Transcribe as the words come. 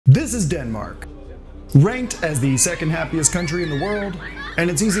This is Denmark, ranked as the second happiest country in the world, and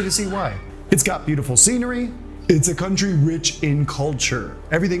it's easy to see why. It's got beautiful scenery, it's a country rich in culture,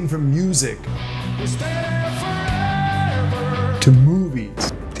 everything from music to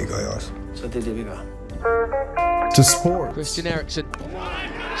movies to sports. Christian Eriksen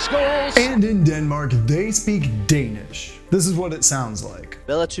scores! And in Denmark, they speak Danish. This is what it sounds like.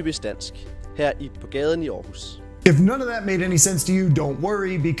 Hvad er typisk dansk? Her på gaden i Aarhus. If none of that made any sense to you, don't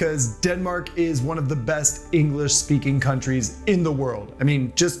worry, because Denmark is one of the best English-speaking countries in the world. I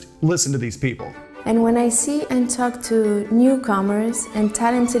mean, just listen to these people. And when I see and talk to newcomers and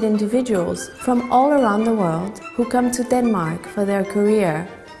talented individuals from all around the world who come to Denmark for their career,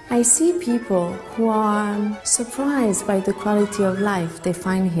 I see people who are surprised by the quality of life they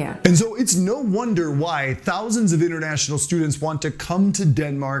find here. And so it's no wonder why thousands of international students want to come to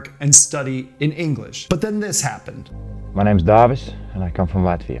Denmark and study in English. But then this happened. My name's Davis and I come from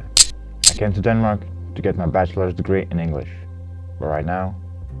Latvia. I came to Denmark to get my bachelor's degree in English. But right now,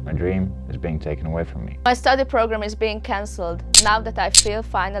 my dream is being taken away from me. My study program is being cancelled now that I feel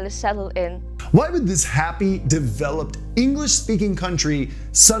finally settled in. Why would this happy, developed, English-speaking country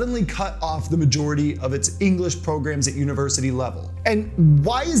suddenly cut off the majority of its English programs at university level? And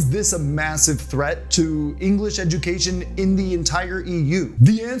why is this a massive threat to English education in the entire EU?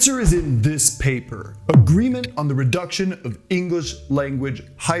 The answer is in this paper, Agreement on the Reduction of English Language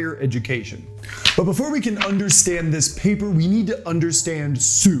Higher Education. But before we can understand this paper, we need to understand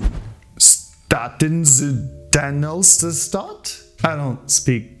SU. Statens Uddannelsesstøtte? I don't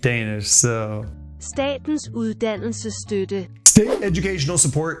speak Danish, so... Statens uddannelsesstøtte. State Educational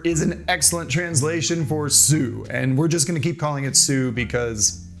Support is an excellent translation for SU, and we're just going to keep calling it SU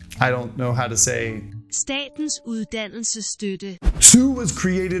because I don't know how to say... Statens uddannelsesstøtte. SU was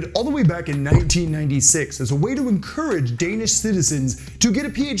created all the way back in 1996 as a way to encourage Danish citizens to get a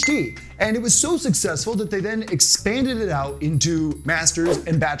PhD. And it was so successful that they then expanded it out into master's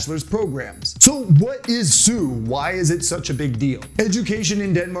and bachelor's programs. So what is SU? Why is it such a big deal? Education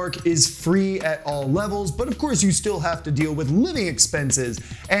in Denmark is free at all levels, but of course you still have to deal with living expenses.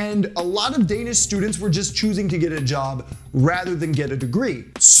 And a lot of Danish students were just choosing to get a job rather than get a degree.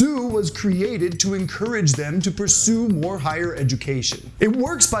 SU was created to encourage them to pursue more higher education. It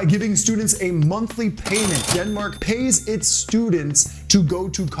works by giving students a monthly payment. Denmark pays its students to go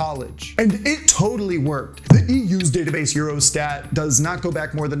to college. And it totally worked. The EU's database Eurostat does not go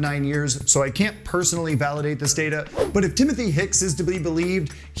back more than 9 years, so I can't personally validate this data, but if Timothy Hicks is to be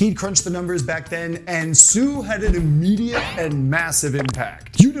believed, he'd crunched the numbers back then, and SU had an immediate and massive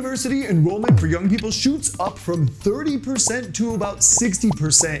impact. University enrollment for young people shoots up from 30% to about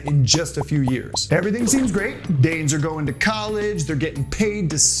 60% in just a few years. Everything seems great. Danes are going to college, they're getting paid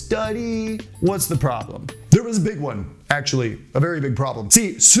to study. What's the problem? There was a big one. Actually, a very big problem.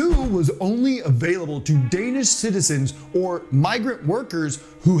 See, SU was only available to Danish citizens or migrant workers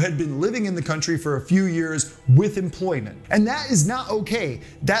who had been living in the country for a few years with employment. And that is not okay.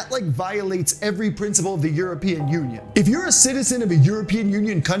 That violates every principle of the European Union. If you're a citizen of a European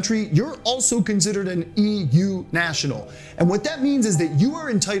Union country, you're also considered an EU national. And what that means is that you are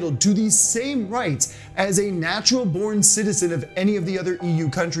entitled to these same rights as a natural born citizen of any of the other EU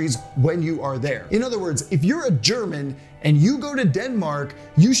countries when you are there. In other words, if you're a German and you go to Denmark,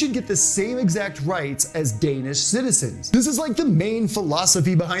 you should get the same exact rights as Danish citizens. This is like the main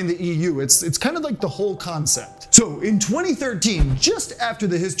philosophy behind the EU. It's kind of like the whole concept. So in 2013, just after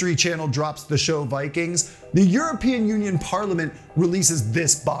the History Channel drops the show Vikings, the European Union Parliament releases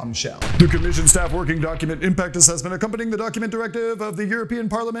this bombshell. The Commission Staff Working Document Impact Assessment accompanying the document directive of the European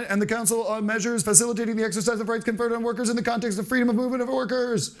Parliament and the Council on measures facilitating the exercise of rights conferred on workers in the context of freedom of movement of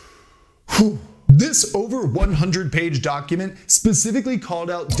workers. Whew. This over 100-page document specifically called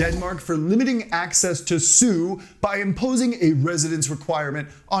out Denmark for limiting access to SU by imposing a residence requirement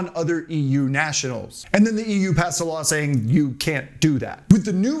on other EU nationals. And then the EU passed a law saying you can't do that. With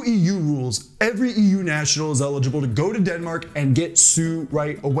the new EU rules, every EU national is eligible to go to Denmark and get SU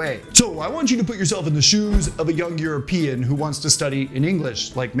right away. So I want you to put yourself in the shoes of a young European who wants to study in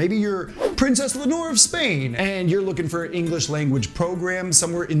English. Like maybe you're Princess Leonor of Spain and you're looking for an English language program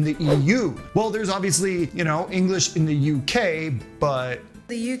somewhere in the EU. Well, there's obviously, English in the UK, but...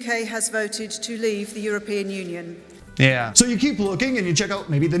 The UK has voted to leave the European Union. Yeah. So you keep looking and you check out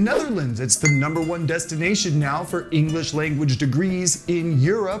maybe the Netherlands. It's the #1 destination now for English language degrees in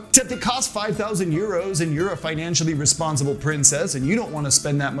Europe. Except it costs 5,000 euros and you're a financially responsible princess and you don't want to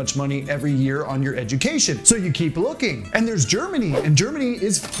spend that much money every year on your education. So you keep looking. And there's Germany, and Germany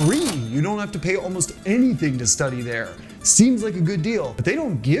is free. You don't have to pay almost anything to study there. Seems like a good deal, but they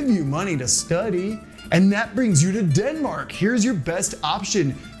don't give you money to study. And that brings you to Denmark. Here's your best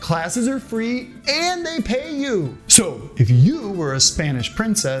option. Classes are free and they pay you. So if you were a Spanish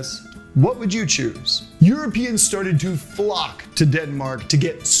princess, what would you choose? Europeans started to flock to Denmark to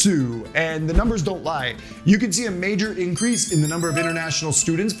get SU, and the numbers don't lie. You can see a major increase in the number of international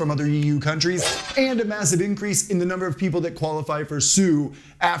students from other EU countries and a massive increase in the number of people that qualify for SU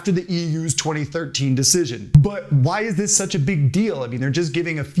after the EU's 2013 decision. But why is this such a big deal? I mean, they're just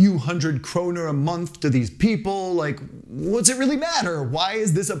giving a few hundred kroner a month to these people. Like, what's it really matter? Why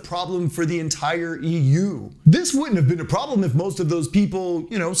is this a problem for the entire EU? This wouldn't have been a problem if most of those people,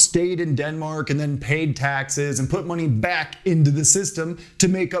 stayed in Denmark and then paid taxes and put money back into the system to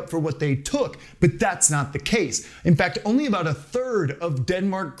make up for what they took. But that's not the case. In fact, only about a third of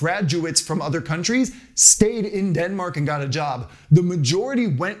Denmark graduates from other countries stayed in Denmark and got a job. The majority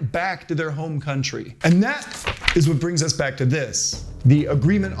went back to their home country. And that is what brings us back to this. The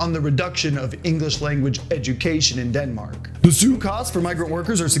agreement on the reduction of English language education in Denmark. The SU costs for migrant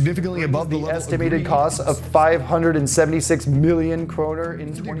workers are significantly above the estimated costs of 576 million kroner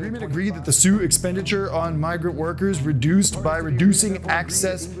in 2020. The agreement agreed that the SU expenditure on migrant workers reduced by reducing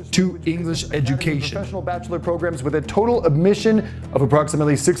access to English education. Professional bachelor programs with a total admission of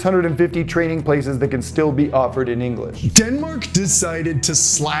approximately 650 training places that can still be offered in English. Denmark decided to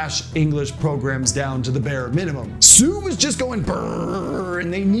slash English programs down to the bare minimum. SU was just going brrr,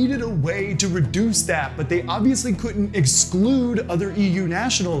 and they needed a way to reduce that, but they obviously couldn't exclude other EU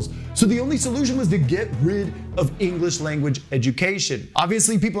nationals. So the only solution was to get rid of English language education.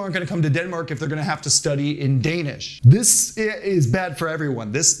 Obviously, people aren't going to come to Denmark if they're going to have to study in Danish. This is bad for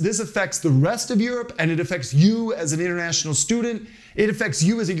everyone. This affects the rest of Europe, and it affects you as an international student. It affects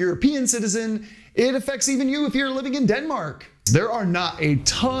you as a European citizen. It affects even you if you're living in Denmark. There are not a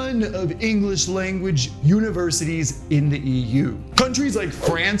ton of English language universities in the EU. Countries like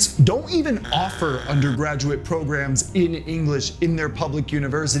France don't even offer undergraduate programs in English in their public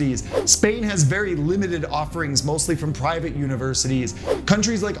universities. Spain has very limited offerings, mostly from private universities.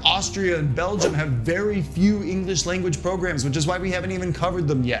 Countries like Austria and Belgium have very few English language programs, which is why we haven't even covered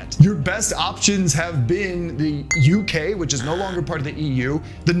them yet. Your best options have been the UK, which is no longer part of the EU,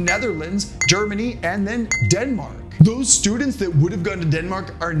 the Netherlands, Germany, and then Denmark. Those students that would have gone to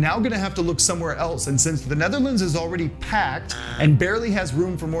Denmark are now going to have to look somewhere else, and since the Netherlands is already packed and barely has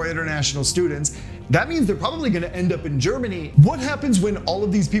room for more international students, that means they're probably going to end up in Germany. What happens when all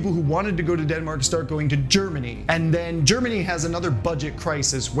of these people who wanted to go to Denmark start going to Germany? And then Germany has another budget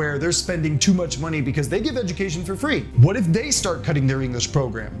crisis where they're spending too much money because they give education for free. What if they start cutting their English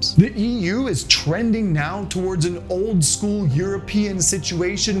programs? The EU is trending now towards an old school European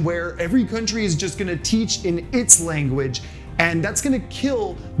situation where every country is just going to teach in its language, and that's going to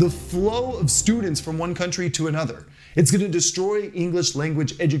kill the flow of students from one country to another. It's going to destroy English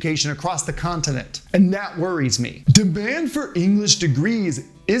language education across the continent, and that worries me. Demand for English degrees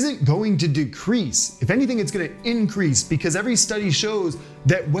isn't going to decrease. If anything, it's going to increase, because every study shows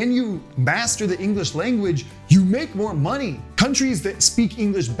that when you master the English language, you make more money. Countries that speak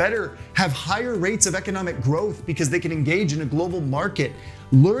English better have higher rates of economic growth because they can engage in a global market.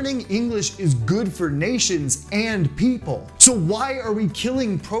 Learning English is good for nations and people. So why are we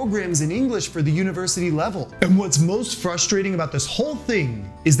killing programs in English for the university level? And what's most frustrating about this whole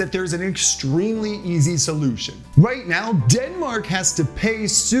thing is that there's an extremely easy solution. Right now, Denmark has to pay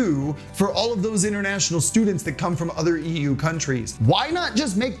SU for all of those international students that come from other EU countries. Why not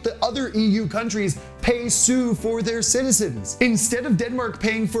just make the other EU countries pay SU for their citizens? Instead of Denmark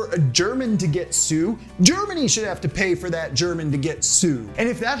paying for a German to get SU, Germany should have to pay for that German to get SU. And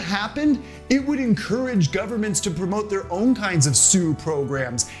if that happened, it would encourage governments to promote their own kinds of SU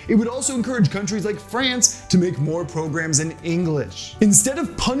programs. It would also encourage countries like France to make more programs in English. Instead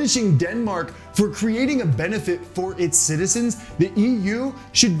of punishing Denmark for creating a benefit for its citizens, the EU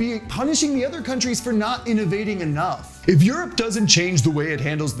should be punishing the other countries for not innovating enough. If Europe doesn't change the way it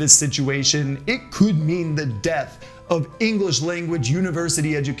handles this situation, it could mean the death of English language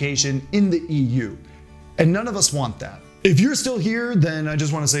university education in the EU. And none of us want that. If you're still here, then I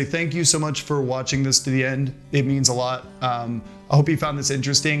just want to say thank you so much for watching this to the end. It means a lot. I hope you found this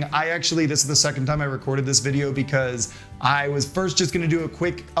interesting. This is the second time I recorded this video because I was first just going to do a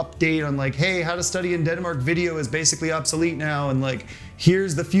quick update on like, hey, how to study in Denmark video is basically obsolete now, and like,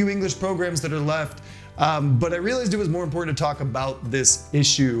 here's the few English programs that are left. But I realized it was more important to talk about this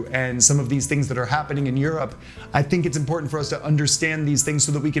issue and some of these things that are happening in Europe. I think it's important for us to understand these things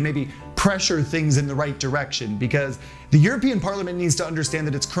so that we can maybe pressure things in the right direction, because the European Parliament needs to understand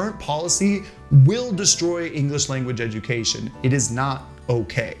that its current policy will destroy English language education. It is not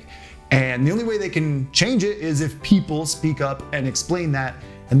okay. And the only way they can change it is if people speak up and explain that.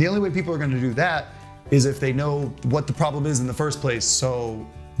 And the only way people are going to do that is if they know what the problem is in the first place. So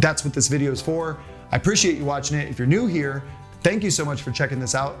that's what this video is for. I appreciate you watching it. If you're new here, thank you so much for checking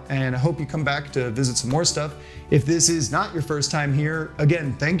this out, and I hope you come back to visit some more stuff. If this is not your first time here,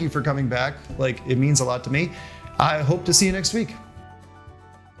 again, thank you for coming back. Like, it means a lot to me. I hope to see you next week.